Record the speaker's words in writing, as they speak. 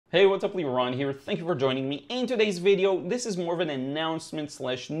Hey, what's up, Liron here. Thank you for joining me. In today's video, this is more of an announcement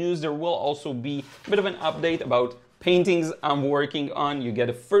slash news. There will also be a bit of an update about paintings I'm working on. You get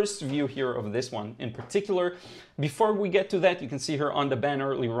a first view here of this one in particular. Before we get to that, you can see here on the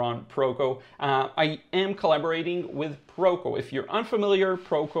banner, Liron Proko. I am collaborating with Proko. If you're unfamiliar,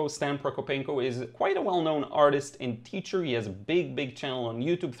 Stan Prokopenko is quite a well-known artist and teacher. He has a big channel on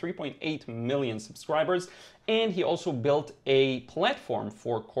YouTube, 3.8 million subscribers. And he also built a platform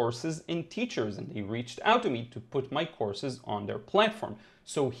for courses and teachers, and they reached out to me to put my courses on their platform.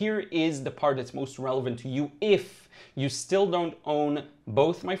 So here is the part that's most relevant to you if you still don't own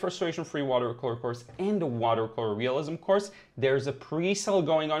both my frustration-free watercolor course and the watercolor realism course. There's a pre-sale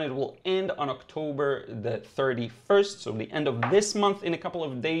going on. It will end on October the 31st, so the end of this month in a couple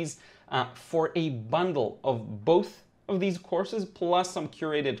of days, for a bundle of both of these courses plus some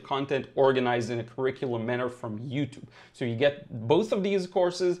curated content organized in a curriculum manner from YouTube. So you get both of these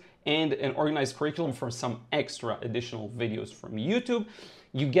courses and an organized curriculum for some extra additional videos from YouTube.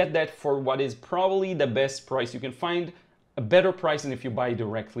 You get that for what is probably the best price. You can find a better price than if you buy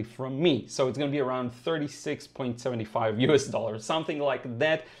directly from me. So it's going to be around $36.75 US, something like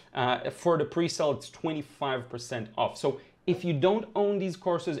that. For the pre-sale, it's 25% off. So if you don't own these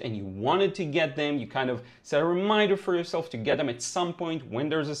courses and you wanted to get them, you kind of set a reminder for yourself to get them at some point when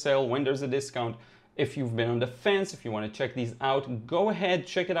there's a sale, when there's a discount. If you've been on the fence, if you want to check these out, go ahead,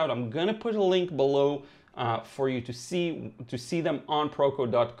 check it out. I'm going to put a link below for you to see them on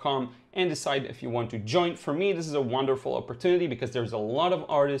proko.com and decide if you want to join. For me, this is a wonderful opportunity because there's a lot of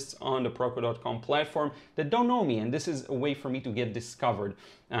artists on the proko.com platform that don't know me, and this is a way for me to get discovered.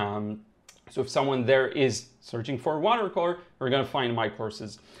 So if someone there is searching for watercolor, we're gonna find my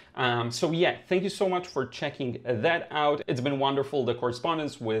courses. So yeah, thank you so much for checking that out. It's been wonderful, the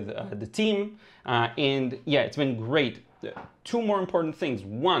correspondence with the team. And yeah, it's been great. Two more important things.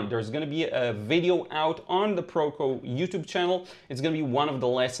 One, there's gonna be a video out on the Proko YouTube channel. It's gonna be one of the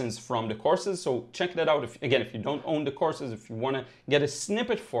lessons from the courses. So check that out. If you don't own the courses, if you wanna get a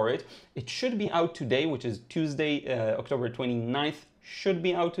snippet for it, it should be out today, which is Tuesday, October 29th, should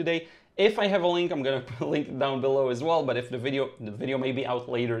be out today. If I have a link, I'm gonna put a link down below as well, but if the video may be out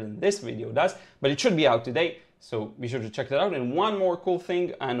later than this video does, but it should be out today, so be sure to check that out. And one more cool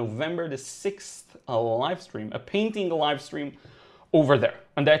thing, November the 6th, a live stream, a painting live stream over there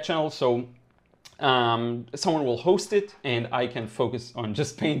on that channel. So someone will host it and I can focus on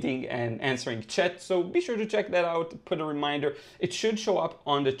just painting and answering chat. So be sure to check that out, put a reminder. It should show up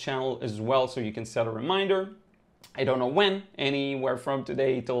on the channel as well, so you can set a reminder. I don't know when, anywhere from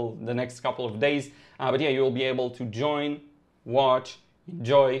today till the next couple of days. But yeah, you'll be able to join, watch,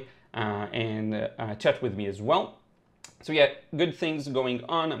 enjoy, and chat with me as well. So yeah, good things going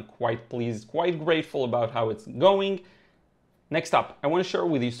on. I'm quite pleased, quite grateful about how it's going. Next up, I want to share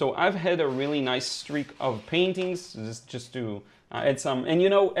with you. So I've had a really nice streak of paintings, just to add some. And you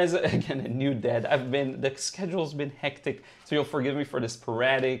know, as again a new dad, the schedule's been hectic. So you'll forgive me for the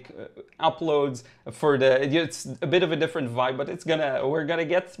sporadic uploads. It's a bit of a different vibe, but we're gonna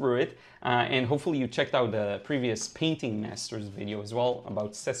get through it. And hopefully you checked out the previous Painting Masters video as well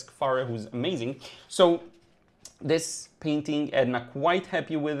about Cesc Farah, who's amazing. So this painting, Edna, quite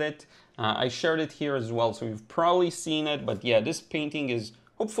happy with it. I shared it here as well, so you've probably seen it, but yeah, this painting is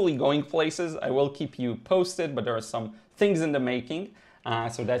hopefully going places. I will keep you posted, but there are some things in the making.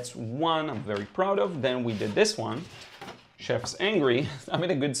 So that's one I'm very proud of. Then we did this one, Chef's Angry. I'm in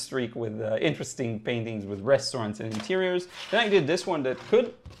a good streak with interesting paintings with restaurants and interiors. Then I did this one that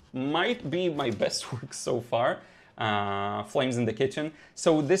might be my best work so far. Flames in the Kitchen.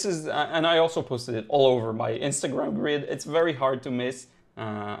 So this is, and I also posted it all over my Instagram grid. It's very hard to miss.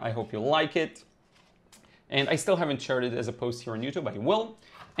 I hope you like it. And I still haven't shared it as a post here on YouTube. I will.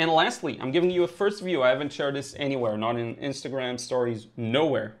 And lastly, I'm giving you a first view. I haven't shared this anywhere, not in Instagram stories,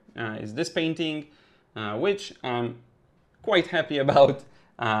 nowhere. Is this painting, which I'm quite happy about.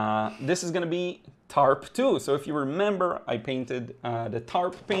 This is going to be Tarp 2. So if you remember, I painted the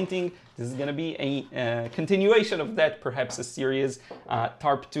Tarp painting. This is going to be a continuation of that, perhaps a series,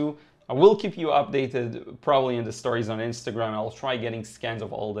 Tarp 2. I will keep you updated probably in the stories on Instagram. I'll try getting scans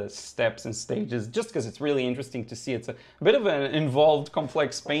of all the steps and stages just because it's really interesting to see. It's a bit of an involved,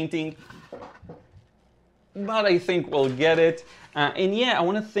 complex painting, but I think we'll get it. And yeah, I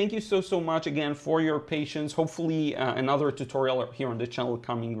want to thank you so much again for your patience. Hopefully another tutorial here on the channel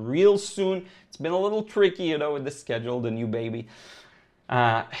coming real soon. It's been a little tricky, you know, with the schedule, the new baby.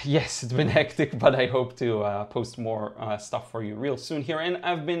 Yes, it's been hectic, but I hope to post more stuff for you real soon here. And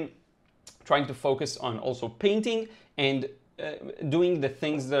I've been trying to focus on also painting and doing the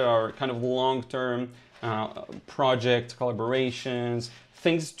things that are kind of long-term project collaborations,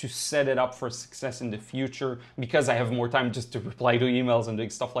 things to set it up for success in the future, because I have more time just to reply to emails and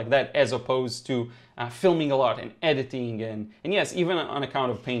doing stuff like that, as opposed to filming a lot and editing and yes, even on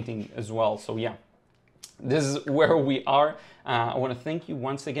account of painting as well. So yeah, this is where we are. I want to thank you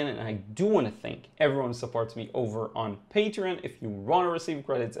once again, and I do want to thank everyone who supports me over on Patreon. If you want to receive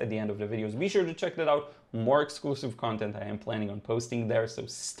credits at the end of the videos, be sure to check that out. More exclusive content I am planning on posting there, so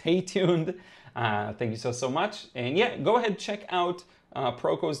stay tuned. Thank you so much. And yeah, go ahead, check out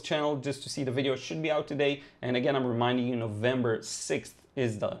Proko's channel just to see the video. It should be out today. And again, I'm reminding you, November 6th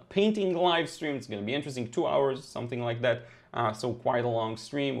is the painting live stream. It's going to be interesting, 2 hours, something like that. So quite a long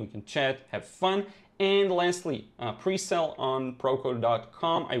stream. We can chat, have fun. And lastly, pre-sale on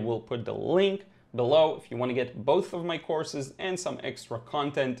proko.com. I will put the link below if you want to get both of my courses and some extra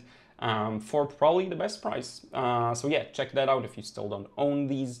content for probably the best price. So yeah, check that out if you still don't own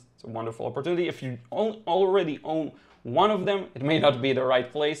these. It's a wonderful opportunity. If you already own one of them, it may not be the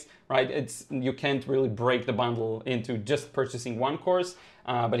right place, right? You can't really break the bundle into just purchasing one course.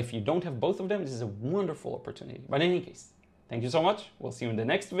 But if you don't have both of them, this is a wonderful opportunity. But in any case, thank you so much. We'll see you in the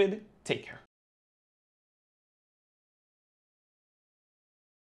next vid. Take care.